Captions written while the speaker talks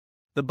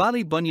the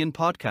Ballybunion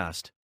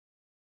podcast.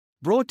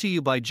 Brought to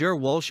you by Ger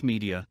Walsh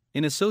Media,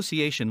 in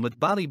association with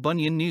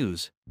Ballybunion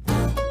News.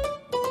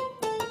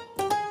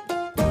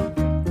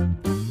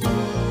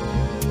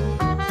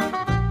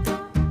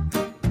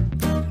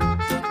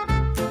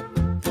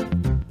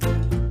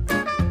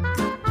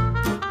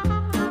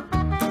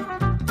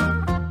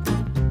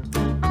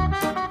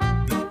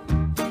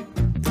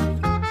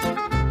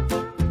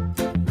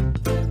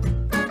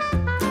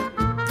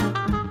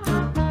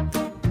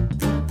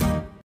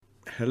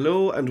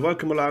 Hello and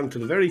welcome along to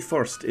the very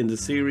first in the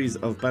series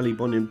of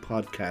Ballybunion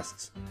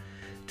podcasts.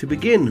 To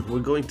begin, we're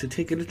going to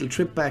take a little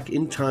trip back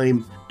in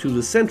time to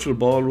the Central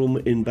Ballroom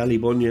in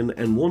Ballybunion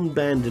and one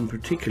band in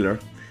particular,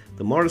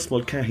 the Maurice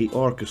Mulcahy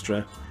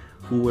Orchestra,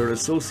 who were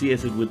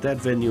associated with that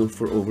venue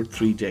for over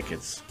 3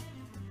 decades.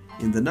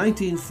 In the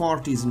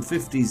 1940s and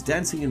 50s,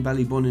 dancing in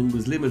Ballybunion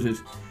was limited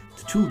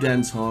to 2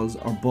 dance halls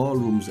or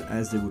ballrooms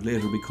as they would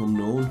later become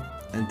known,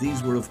 and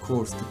these were of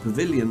course the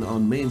Pavilion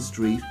on Main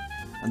Street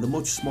and the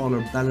much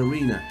smaller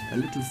Ballerina a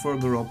little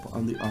further up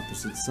on the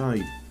opposite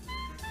side.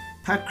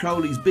 Pat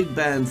Crowley's big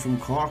band from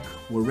Cork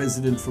were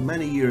resident for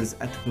many years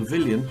at the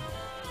Pavilion,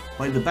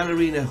 while the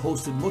Ballerina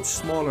hosted much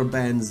smaller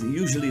bands,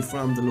 usually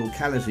from the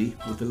locality,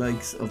 with the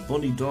likes of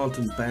Bunny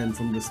Dalton's band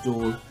from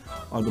Listowel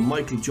or the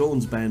Michael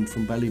Jones band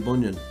from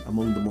Ballybunion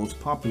among the most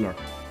popular.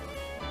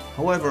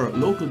 However,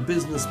 local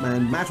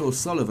businessman Matt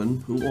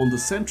O'Sullivan, who owned the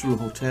Central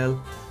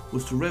Hotel,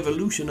 was to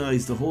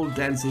revolutionise the whole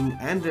dancing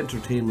and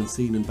entertainment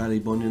scene in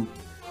Ballybunion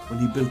when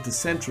he built the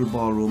Central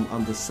Ballroom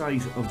on the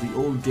site of the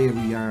old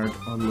dairy yard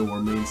on Lower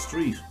Main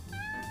Street.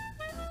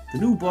 The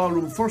new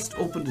ballroom first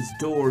opened its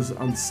doors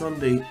on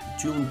Sunday,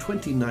 June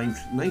 29,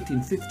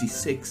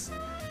 1956,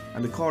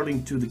 and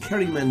according to the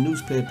Kerryman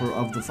newspaper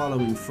of the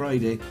following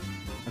Friday,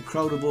 a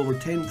crowd of over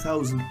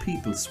 10,000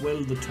 people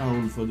swelled the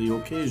town for the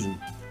occasion.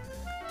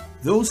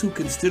 Those who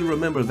can still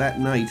remember that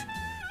night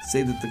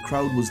say that the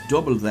crowd was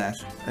double that,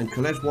 and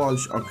Colette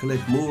Walsh, or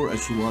Colette Moore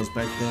as she was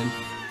back then,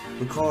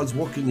 recalls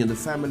working in the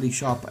family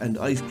shop and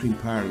ice cream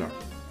parlour.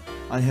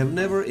 "I have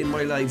never in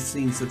my life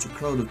seen such a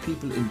crowd of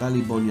people in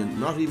Ballybunion,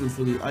 not even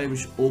for the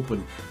Irish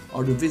Open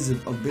or the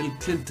visit of Bill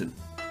Clinton.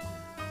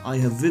 I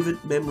have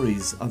vivid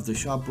memories of the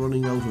shop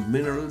running out of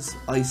minerals,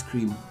 ice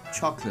cream,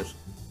 chocolate,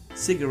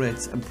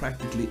 cigarettes and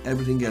practically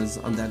everything else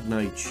on that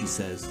night," she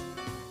says.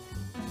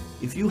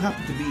 If you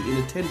happen to be in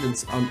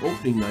attendance on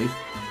opening night,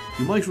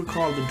 you might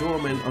recall the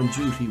doormen on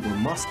duty were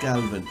Moss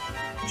Galvin,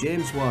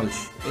 James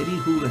Walsh, Eddie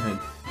Houlihan,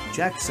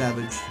 Jack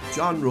Savage,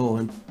 John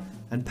Rohan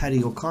and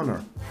Paddy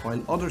O'Connor,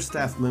 while other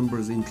staff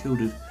members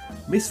included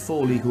Miss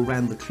Foley, who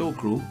ran the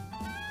cloakroom,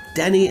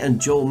 Danny and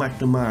Joe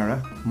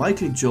McNamara,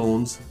 Michael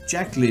Jones,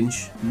 Jack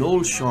Lynch,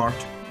 Noel Short,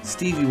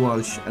 Stevie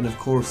Walsh and of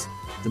course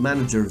the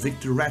manager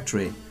Victor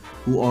Rattray,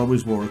 who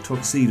always wore a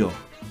tuxedo.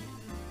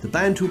 The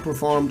band who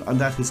performed on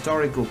that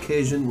historic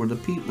occasion were the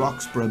Pete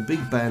Roxburgh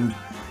Big Band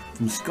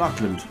from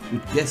Scotland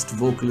with guest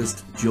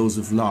vocalist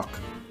Joseph Locke.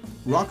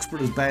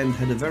 Roxburgh's band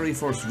had a very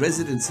first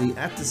residency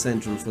at the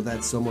Central for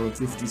that summer of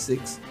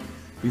 '56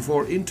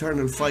 before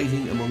internal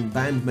fighting among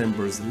band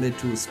members led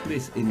to a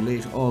split in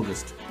late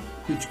August,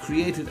 which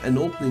created an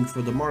opening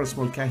for the Maurice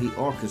Mulcahy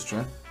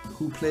Orchestra,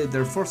 who played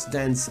their first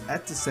dance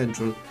at the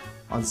Central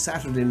on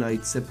Saturday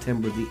night,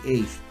 September the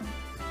 8th.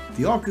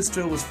 The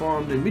orchestra was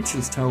formed in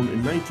Mitchelstown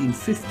in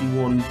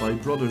 1951 by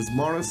brothers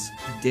Maurice,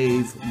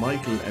 Dave,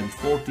 Michael and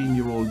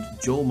 14-year-old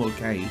Joe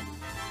Mulcahy,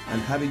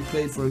 and having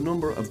played for a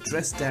number of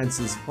dress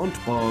dances, hunt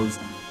balls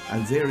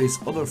and various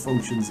other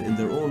functions in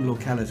their own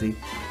locality,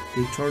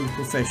 they turned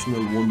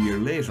professional 1 year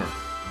later.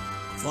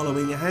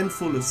 Following a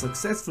handful of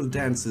successful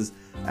dances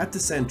at the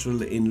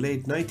Central in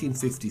late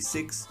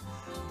 1956,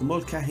 the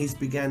Mulcahys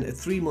began a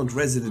 3-month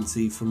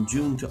residency from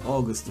June to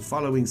August the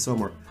following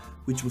summer,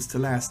 which was to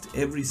last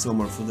every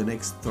summer for the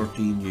next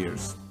 13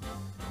 years.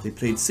 They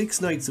played 6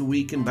 nights a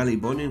week in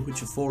Ballybunion,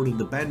 which afforded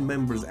the band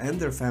members and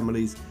their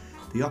families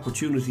the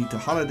opportunity to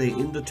holiday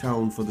in the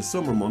town for the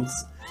summer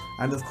months,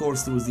 and of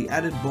course there was the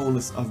added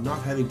bonus of not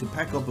having to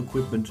pack up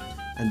equipment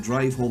and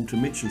drive home to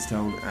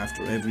Mitchelstown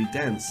after every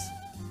dance.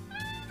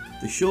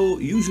 The show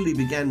usually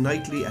began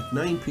nightly at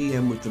 9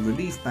 p.m. with the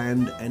relief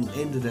band and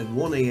ended at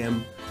 1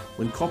 a.m.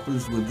 when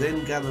couples would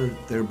then gather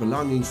their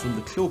belongings from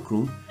the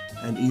cloakroom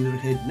and either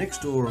head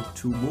next door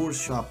to Moore's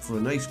shop for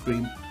an ice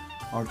cream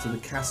or to the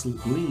Castle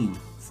Green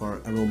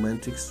for a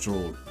romantic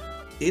stroll.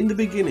 In the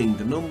beginning,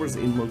 the numbers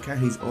in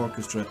Mulcahy's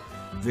orchestra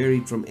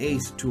varied from 8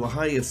 to a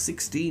high of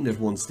 16 at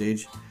one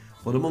stage,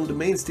 but among the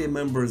mainstay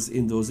members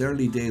in those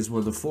early days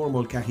were the 4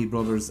 Mulcahy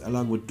brothers,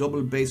 along with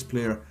double bass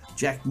player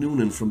Jack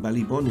Noonan from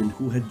Ballybunion,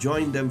 who had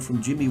joined them from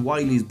Jimmy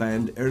Wiley's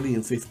band early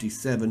in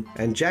 '57,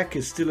 and Jack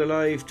is still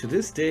alive to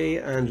this day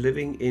and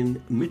living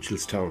in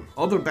Mitchelstown.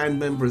 Other band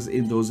members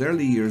in those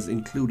early years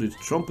included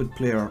trumpet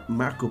player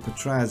Marco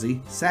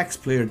Petrazzi, sax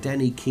player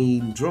Danny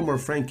Keane, drummer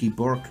Frankie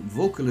Burke,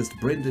 vocalist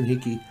Brendan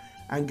Hickey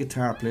and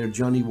guitar player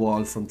Johnny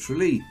Wall from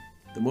Tralee.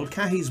 The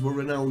Mulcahys were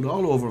renowned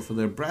all over for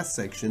their brass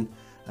section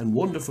and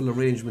wonderful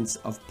arrangements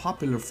of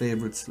popular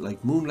favourites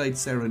like Moonlight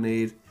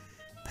Serenade,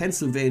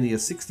 Pennsylvania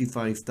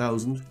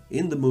 65,000,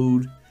 In the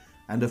Mood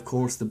and of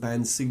course the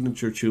band's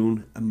signature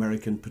tune,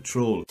 American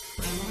Patrol.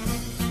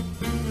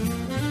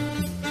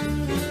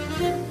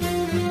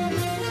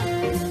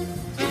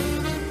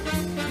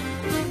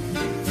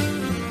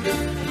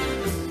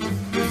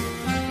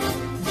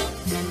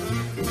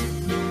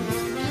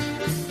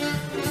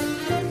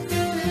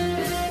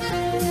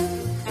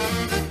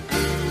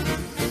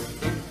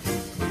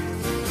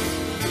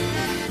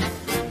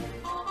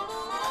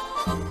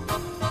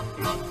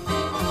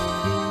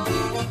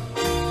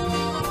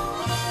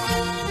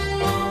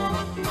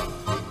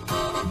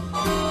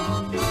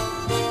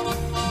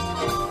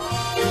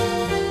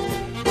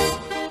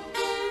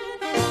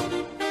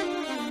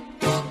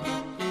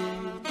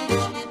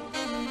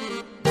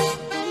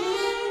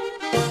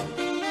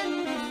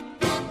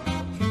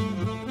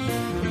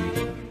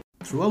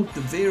 Throughout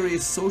the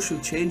various social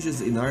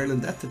changes in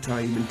Ireland at the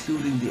time,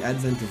 including the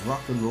advent of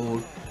rock and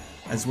roll,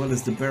 as well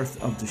as the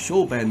birth of the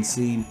show band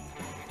scene,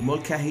 the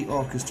Mulcahy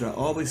Orchestra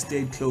always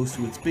stayed close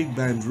to its big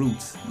band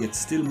roots, yet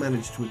still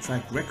managed to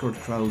attract record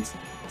crowds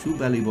to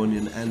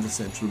Ballybunion and the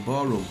Central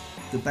Ballroom.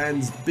 The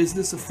band's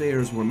business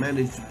affairs were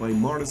managed by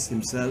Maurice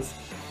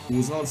himself, who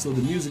was also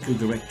the musical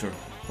director,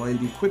 while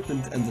the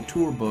equipment and the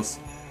tour bus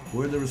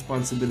were the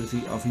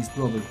responsibility of his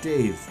brother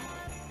Dave.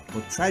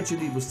 But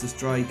tragedy was to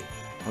strike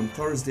on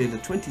Thursday the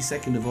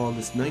 22nd of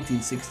August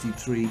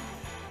 1963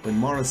 when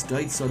Maurice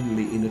died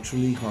suddenly in a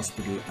Tralee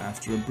hospital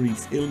after a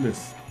brief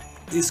illness.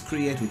 This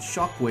created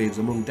shockwaves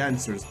among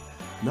dancers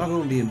not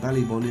only in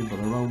Ballybunion but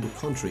around the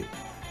country,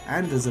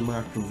 and as a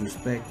mark of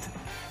respect,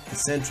 the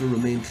Central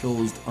remained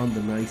closed on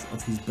the night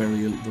of his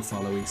burial the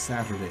following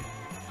Saturday.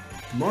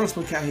 The Maurice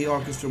Mulcahy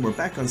Orchestra were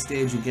back on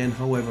stage again,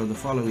 however, the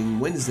following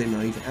Wednesday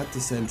night at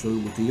the Central,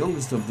 with the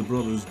youngest of the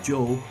brothers,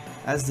 Joe,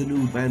 as the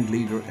new band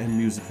leader and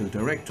musical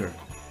director.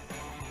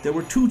 There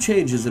were two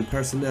changes in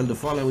personnel the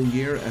following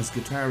year, as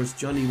guitarist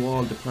Johnny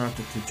Wall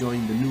departed to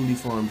join the newly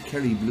formed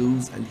Kerry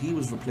Blues, and he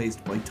was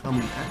replaced by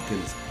Tommy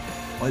Atkins,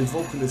 while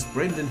vocalist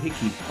Brendan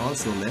Hickey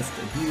also left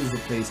and he was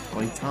replaced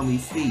by Tommy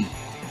Fee,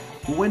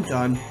 who went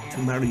on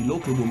to marry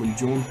local woman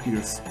Joan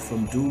Pearce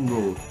from Doon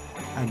Road,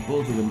 and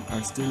both of them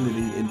are still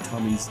living in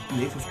Tommy's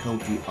native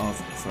county of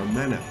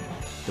Fermanagh.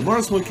 The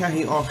Maurice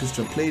Mulcahy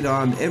Orchestra played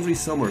on every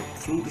summer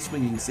through the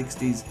swinging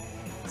 60s,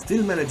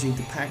 still managing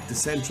to pack the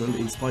Central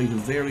in spite of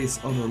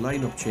various other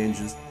lineup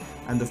changes,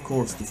 and of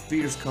course the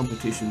fierce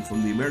competition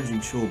from the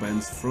emerging show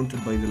bands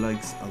fronted by the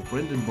likes of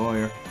Brendan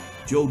Boyer,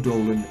 Joe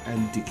Dolan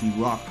and Dickie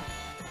Rock.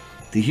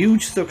 The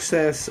huge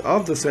success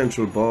of the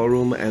Central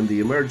Ballroom and the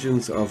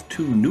emergence of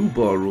two new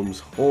ballrooms,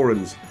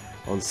 Horan's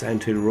on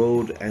Sandhill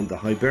Road and the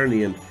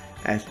Hibernian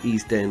at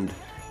East End,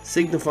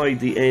 signified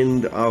the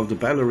end of the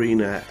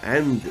Ballerina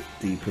and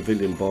the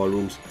Pavilion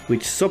ballrooms,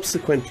 which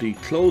subsequently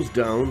closed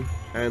down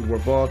and were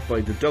bought by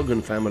the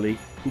Duggan family,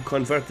 who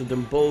converted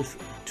them both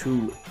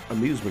to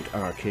amusement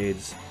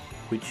arcades,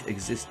 which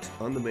exist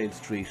on the main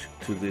street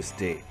to this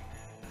day.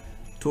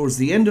 Towards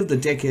the end of the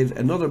decade,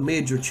 another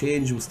major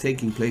change was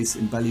taking place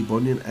in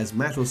Ballybunion, as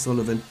Matt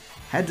O'Sullivan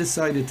had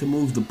decided to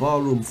move the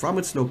ballroom from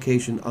its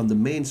location on the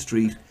main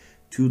street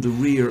to the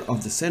rear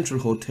of the Central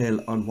Hotel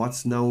on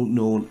what's now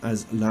known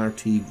as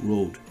Lartigue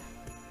Road.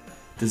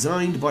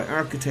 Designed by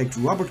architect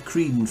Robert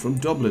Creedon from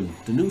Dublin,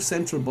 the new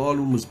Central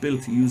Ballroom was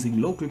built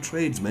using local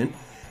tradesmen,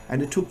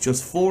 and it took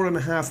just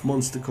 4.5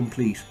 months to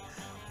complete,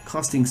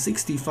 costing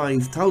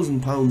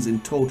 £65,000 in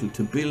total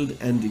to build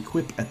and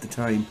equip at the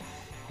time,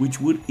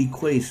 which would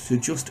equate to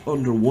just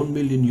under €1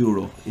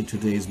 million in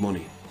today's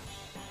money.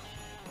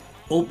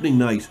 Opening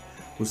night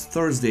was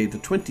Thursday the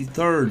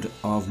 23rd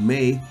of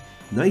May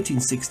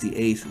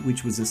 1968,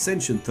 which was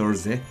Ascension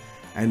Thursday,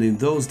 and in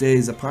those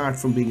days, apart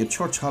from being a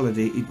church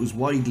holiday, it was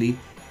widely,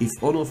 if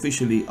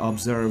unofficially,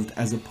 observed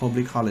as a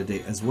public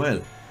holiday as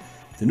well.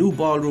 The new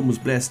ballroom was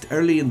blessed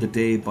early in the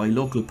day by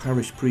local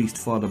parish priest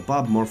Father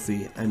Bob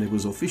Murphy, and it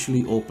was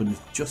officially opened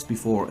just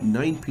before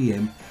 9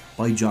 p.m.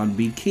 by John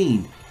B.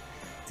 Keane.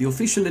 The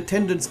official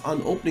attendance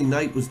on opening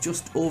night was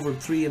just over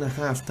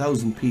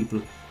 3,500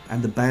 people,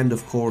 and the band,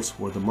 of course,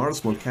 were the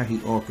Maurice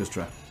Mulcahy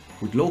Orchestra,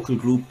 with local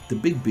group The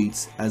Big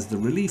Beats as the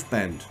relief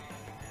band.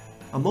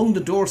 Among the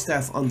door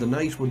staff on the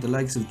night were the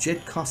likes of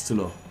Jet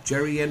Costello,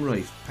 Jerry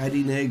Enright,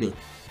 Paddy Nagle,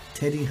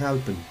 Teddy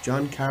Halpin,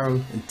 John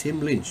Carroll and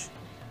Tim Lynch,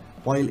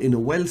 while in a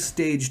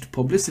well-staged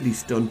publicity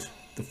stunt,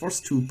 the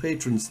first two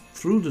patrons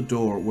through the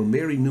door were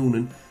Mary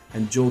Noonan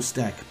and Joe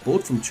Stack,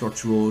 both from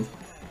Church Road,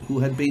 who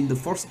had been the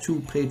first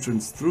two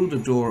patrons through the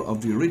door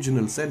of the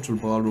original Central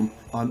Ballroom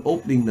on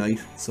opening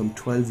night some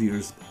 12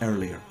 years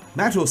earlier.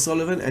 Matt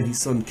O'Sullivan and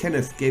his son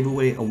Kenneth gave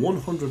away a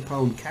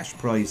 £100 cash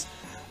prize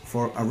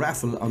for a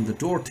raffle on the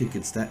door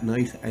tickets that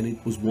night, and it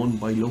was won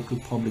by local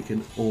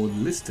publican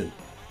Owen Liston.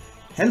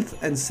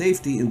 Health and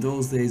safety in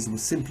those days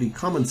was simply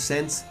common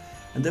sense,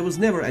 and there was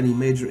never any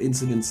major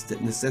incidents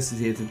that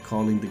necessitated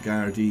calling the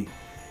Gardaí,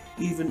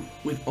 even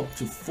with up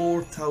to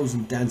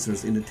 4,000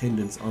 dancers in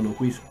attendance on a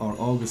Whit or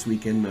August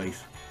weekend night,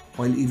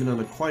 while even on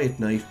a quiet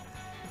night,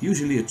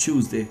 usually a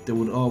Tuesday, there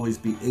would always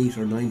be 800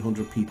 or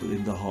 900 people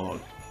in the hall.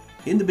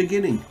 In the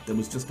beginning, there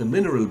was just a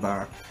mineral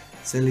bar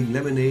selling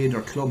lemonade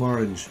or Club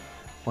Orange,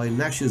 while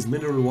Nash's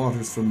Mineral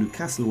Waters from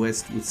Newcastle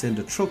West would send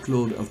a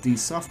truckload of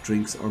these soft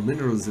drinks, or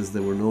minerals as they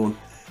were known,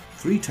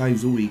 3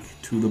 times a week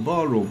to the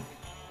ballroom.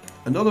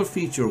 Another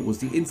feature was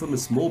the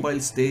infamous mobile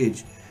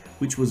stage,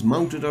 which was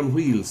mounted on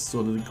wheels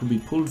so that it could be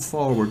pulled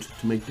forward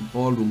to make the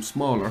ballroom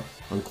smaller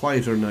on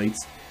quieter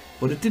nights,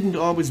 but it didn't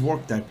always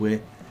work that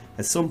way,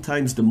 as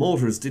sometimes the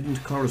motors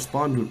didn't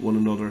correspond with one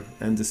another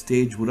and the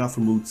stage would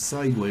often move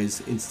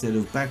sideways instead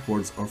of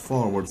backwards or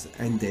forwards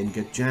and then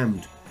get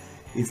jammed.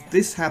 If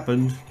this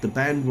happened, the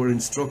band were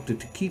instructed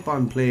to keep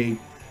on playing,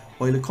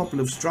 while a couple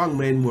of strong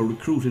men were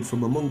recruited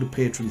from among the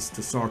patrons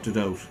to sort it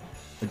out.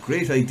 A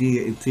great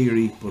idea in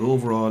theory, but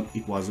overall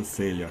it was a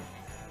failure.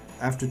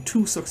 After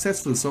 2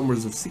 successful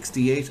summers of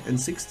 68 and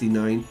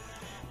 69,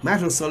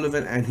 Matt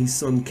O'Sullivan and his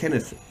son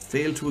Kenneth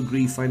failed to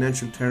agree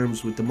financial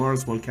terms with the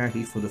Maurice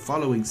Mulcahy for the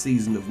following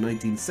season of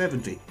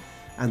 1970,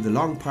 and the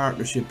long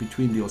partnership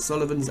between the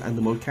O'Sullivans and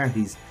the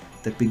Mulcahys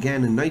that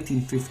began in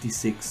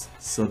 1956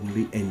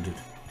 suddenly ended.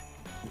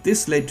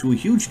 This led to a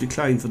huge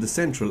decline for the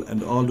Central,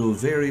 and although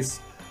various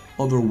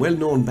other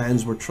well-known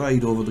bands were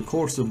tried over the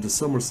course of the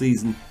summer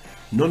season,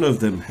 none of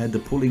them had the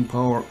pulling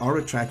power or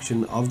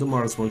attraction of the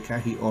Maurice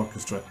Mulcahy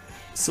Orchestra.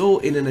 So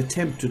in an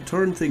attempt to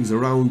turn things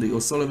around, the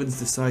O'Sullivans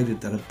decided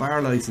that a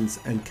bar licence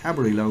and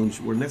cabaret lounge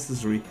were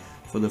necessary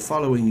for the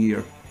following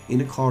year,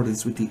 in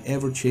accordance with the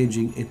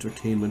ever-changing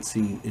entertainment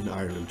scene in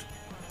Ireland.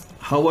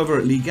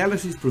 However,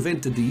 legalities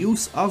prevented the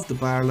use of the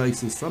bar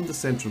licence from the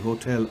Central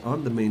Hotel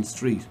on the main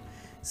street,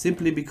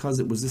 simply because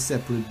it was a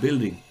separate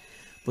building.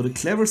 But a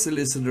clever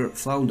solicitor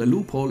found a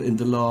loophole in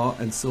the law,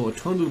 and so a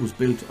tunnel was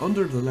built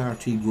under the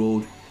Lartigue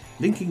Road,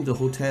 linking the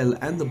hotel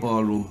and the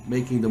ballroom,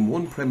 making them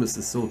one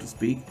premises, so to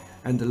speak,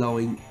 and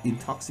allowing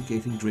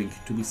intoxicating drink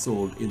to be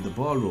sold in the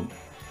ballroom.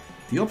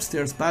 The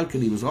upstairs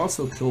balcony was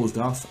also closed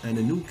off, and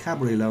a new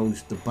cabaret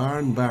lounge, the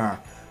Barn Bar,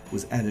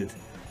 was added.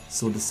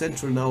 So the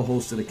Central now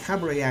hosted a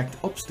cabaret act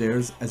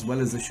upstairs as well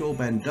as a show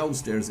band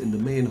downstairs in the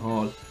main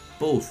hall,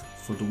 both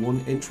for the one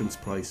entrance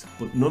price.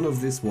 But none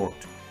of this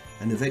worked,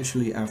 and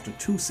eventually, after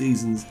 2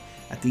 seasons,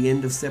 at the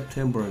end of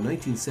September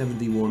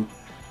 1971,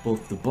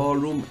 both the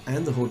ballroom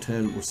and the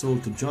hotel were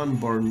sold to John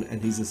Byrne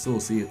and his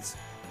associates,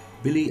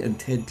 Billy and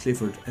Ted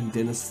Clifford and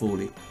Dennis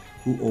Foley,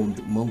 who owned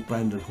the Mount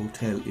Brandon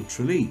Hotel in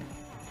Tralee.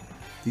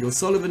 The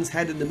O'Sullivans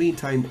had in the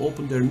meantime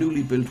opened their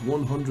newly built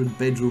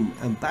 100-bedroom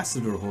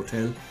Ambassador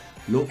Hotel,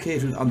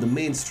 located on the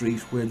main street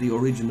where the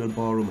original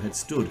ballroom had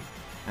stood,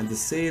 and the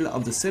sale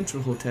of the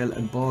Central Hotel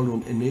and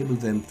ballroom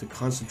enabled them to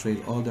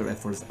concentrate all their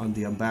efforts on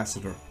the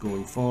Ambassador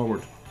going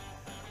forward.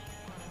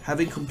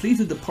 Having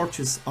completed the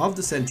purchase of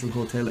the Central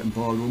Hotel and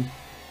ballroom,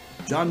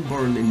 John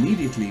Byrne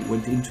immediately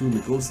went into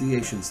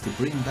negotiations to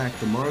bring back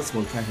the Maurice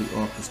Mulcahy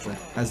Orchestra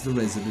as the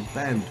resident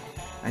band,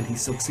 and he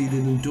succeeded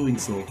in doing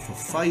so for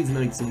 5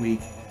 nights a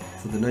week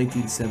for the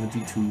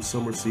 1972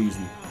 summer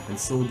season, and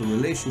so the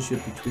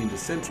relationship between the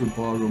Central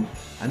Ballroom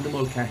and the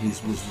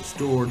Mulcahys was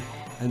restored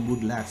and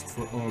would last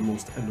for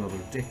almost another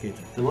decade.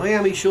 The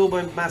Miami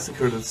Showband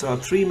Massacre that saw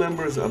 3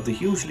 members of the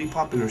hugely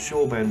popular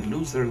show band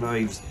lose their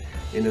lives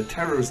in a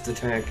terrorist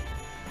attack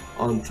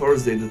on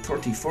Thursday the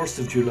 31st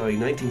of July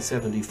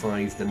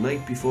 1975, the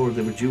night before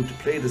they were due to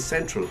play the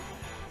Central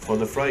for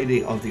the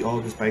Friday of the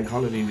August bank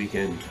holiday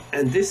weekend.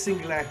 And this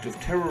single act of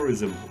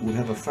terrorism would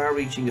have a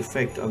far-reaching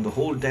effect on the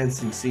whole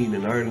dancing scene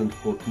in Ireland,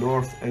 both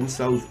north and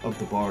south of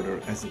the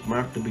border, as it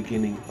marked the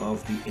beginning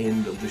of the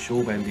end of the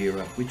showband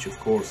era, which of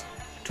course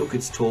took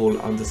its toll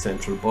on the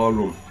Central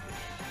Ballroom.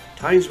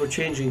 Times were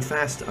changing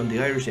fast on the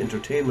Irish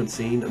entertainment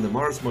scene, and the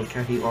Maurice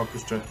Mulcahy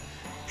Orchestra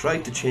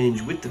tried to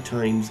change with the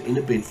times in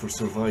a bid for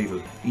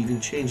survival,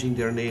 even changing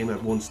their name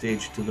at one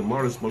stage to the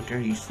Maurice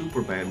Mulcahy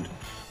Super Band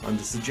on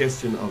the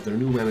suggestion of their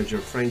new manager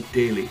Frank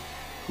Daly,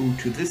 who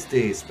to this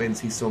day spends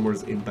his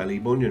summers in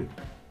Ballybunion.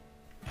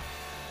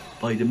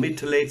 By the mid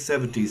to late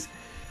 70s,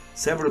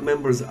 several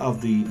members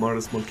of the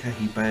Maurice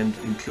Mulcahy Band,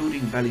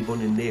 including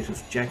Ballybunion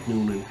native Jack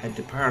Noonan, had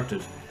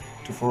departed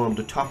to form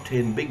the Top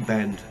 10 Big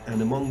Band,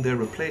 and among their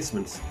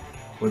replacements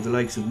were the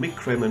likes of Mick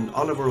Cremen,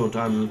 Oliver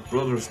O'Donnell,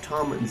 brothers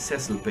Tom and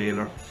Cecil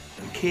Baylor,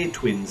 the Kay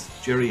twins,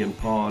 Jerry and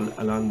Paul,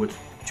 along with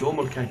Joe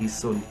Mulcahy's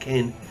son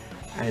Ken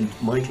and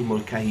Michael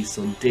Mulcahy's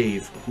son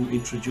Dave, who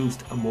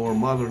introduced a more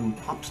modern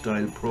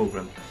pop-style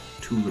programme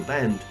to the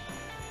band.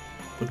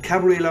 But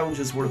cabaret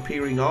lounges were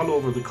appearing all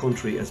over the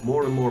country as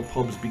more and more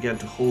pubs began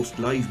to host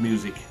live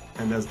music,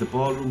 and as the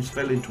ballrooms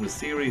fell into a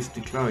serious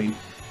decline,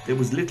 there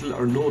was little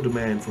or no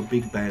demand for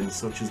big bands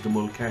such as the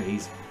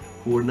Mulcahys,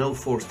 who were now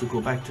forced to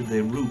go back to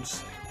their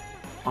roots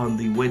on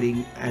the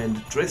wedding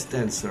and dress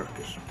dance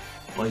circuit.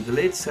 By the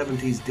late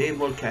 70s, Dave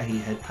Mulcahy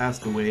had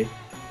passed away,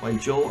 while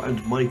Joe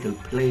and Michael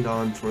played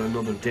on for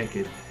another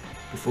decade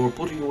before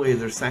putting away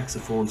their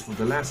saxophones for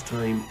the last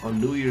time on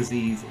New Year's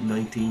Eve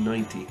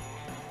 1990,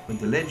 when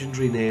the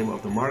legendary name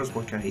of the Maurice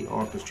Mulcahy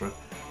Orchestra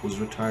was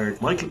retired.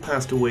 Michael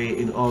passed away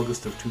in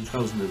August of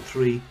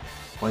 2003,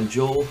 while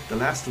Joe, the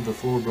last of the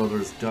 4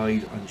 brothers,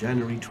 died on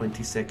January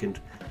 22nd,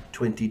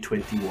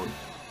 2021.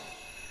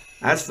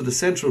 As for the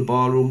Central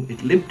Ballroom,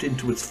 it limped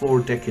into its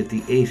foredeck at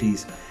the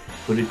 80s,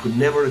 but it could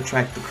never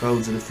attract the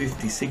crowds of the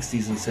 50s,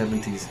 60s and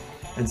 70s,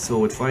 and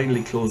so it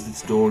finally closed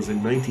its doors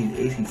in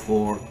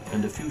 1984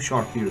 and a few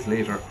short years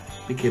later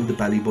became the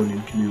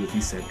Ballybunion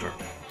Community Centre.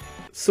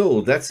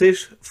 So that's it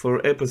for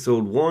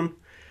episode 1.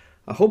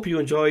 I hope you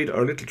enjoyed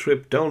our little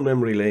trip down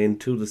memory lane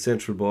to the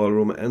Central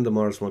Ballroom and the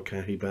Maurice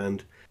Mulcahy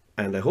Band,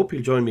 and I hope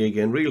you'll join me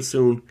again real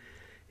soon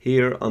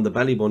here on the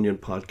Ballybunion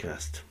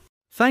podcast.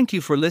 Thank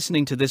you for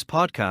listening to this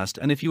podcast,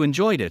 and if you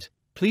enjoyed it,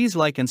 please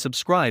like and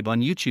subscribe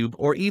on YouTube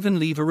or even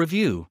leave a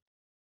review.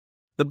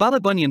 The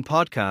Ballybunion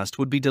podcast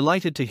would be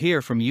delighted to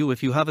hear from you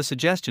if you have a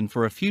suggestion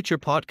for a future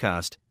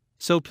podcast,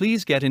 so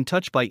please get in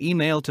touch by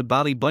email to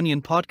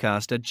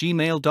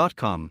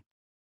ballybunionpodcast@gmail.com.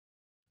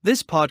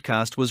 This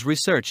podcast was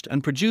researched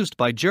and produced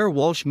by Ger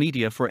Walsh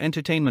Media for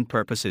entertainment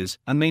purposes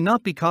and may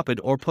not be copied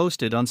or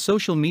posted on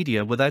social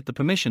media without the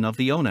permission of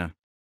the owner.